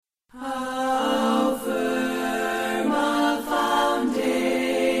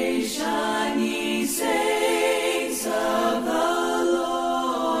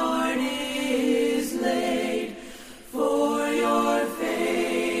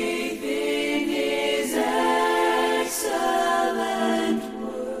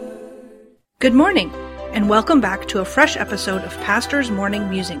Good morning, and welcome back to a fresh episode of Pastor's Morning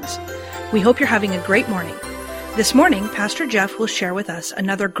Musings. We hope you're having a great morning. This morning, Pastor Jeff will share with us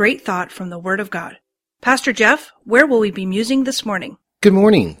another great thought from the Word of God. Pastor Jeff, where will we be musing this morning? Good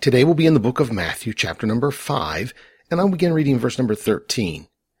morning. Today we'll be in the book of Matthew, chapter number 5, and I'll begin reading verse number 13.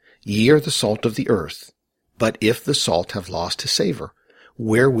 Ye are the salt of the earth, but if the salt have lost his savor,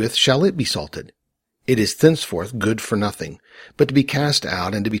 wherewith shall it be salted? It is thenceforth good for nothing, but to be cast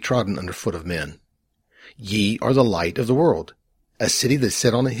out and to be trodden under foot of men. Ye are the light of the world. A city that is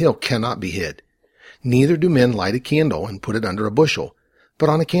set on a hill cannot be hid. Neither do men light a candle and put it under a bushel, but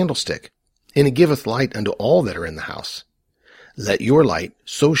on a candlestick, and it giveth light unto all that are in the house. Let your light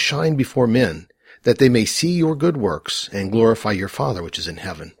so shine before men, that they may see your good works and glorify your Father which is in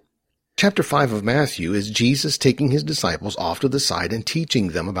heaven. Chapter 5 of Matthew is Jesus taking his disciples off to the side and teaching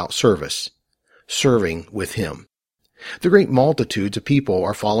them about serving with him. The great multitudes of people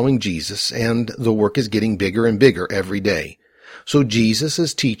are following Jesus, and the work is getting bigger and bigger every day. So Jesus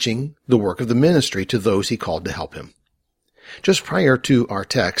is teaching the work of the ministry to those he called to help him. Just prior to our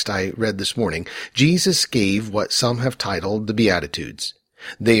text I read this morning, Jesus gave what some have titled the Beatitudes.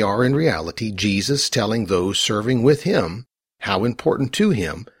 They are in reality Jesus telling those serving with him how important to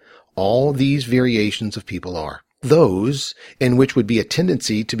him all these variations of people are. Those in which would be a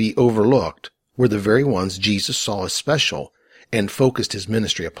tendency to be overlooked were the very ones Jesus saw as special and focused his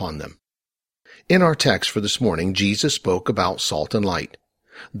ministry upon them. In our text for this morning, Jesus spoke about salt and light.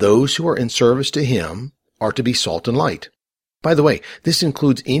 Those who are in service to him are to be salt and light. By the way, this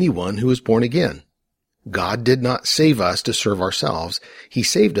includes anyone who is born again. God did not save us to serve ourselves. He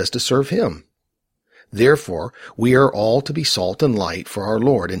saved us to serve him. Therefore, we are all to be salt and light for our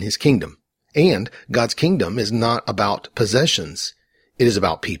Lord and his kingdom. And God's kingdom is not about possessions. It is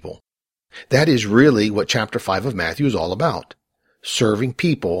about people. That is really what chapter 5 of Matthew is all about, serving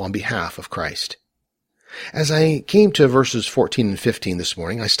people on behalf of Christ. As I came to verses 14 and 15 this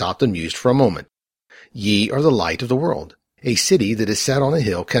morning, I stopped and mused for a moment. Ye are the light of the world. A city that is set on a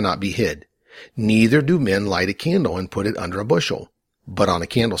hill cannot be hid. Neither do men light a candle and put it under a bushel, but on a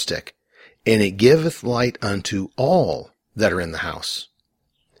candlestick, and it giveth light unto all that are in the house.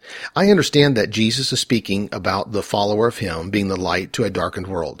 I understand that Jesus is speaking about the follower of him being the light to a darkened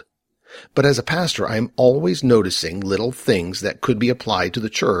world. But as a pastor, I am always noticing little things that could be applied to the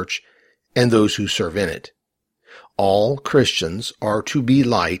church and those who serve in it. All Christians are to be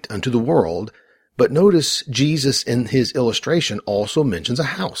light unto the world, but notice Jesus in his illustration also mentions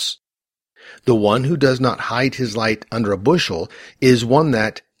a house. The one who does not hide his light under a bushel is one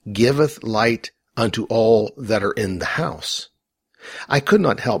that giveth light unto all that are in the house. I could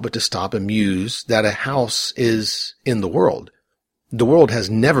not help but to stop and muse that a house is in the world. The world has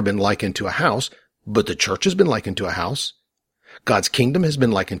never been likened to a house, but the church has been likened to a house. God's kingdom has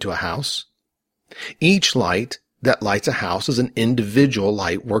been likened to a house. Each light that lights a house is an individual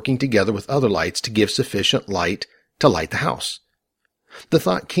light working together with other lights to give sufficient light to light the house. The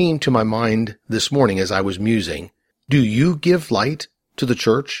thought came to my mind this morning as I was musing, do you give light to the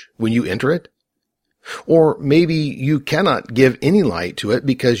church when you enter it? Or maybe you cannot give any light to it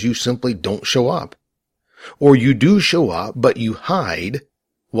because you simply don't show up. Or you do show up, but you hide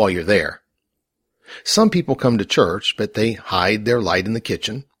while you're there. Some people come to church, but they hide their light in the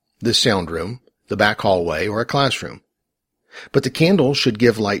kitchen, the sound room, the back hallway, or a classroom. But the candle should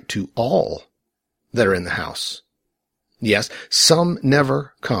give light to all that are in the house. Yes, some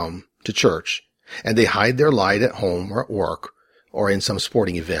never come to church, and they hide their light at home or at work or in some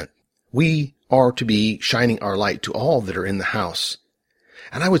sporting event. We are to be shining our light to all that are in the house.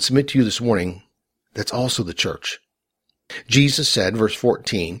 And I would submit to you this morning, that's also the church. Jesus said, verse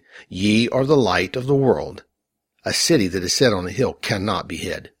 14, Ye are the light of the world. A city that is set on a hill cannot be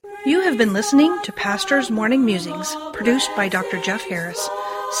hid. You have been listening to Pastor's Morning Musings, produced by Dr. Jeff Harris,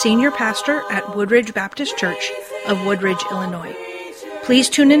 Senior Pastor at Woodridge Baptist Church of Woodridge, Illinois. Please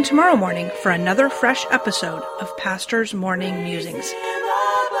tune in tomorrow morning for another fresh episode of Pastor's Morning Musings.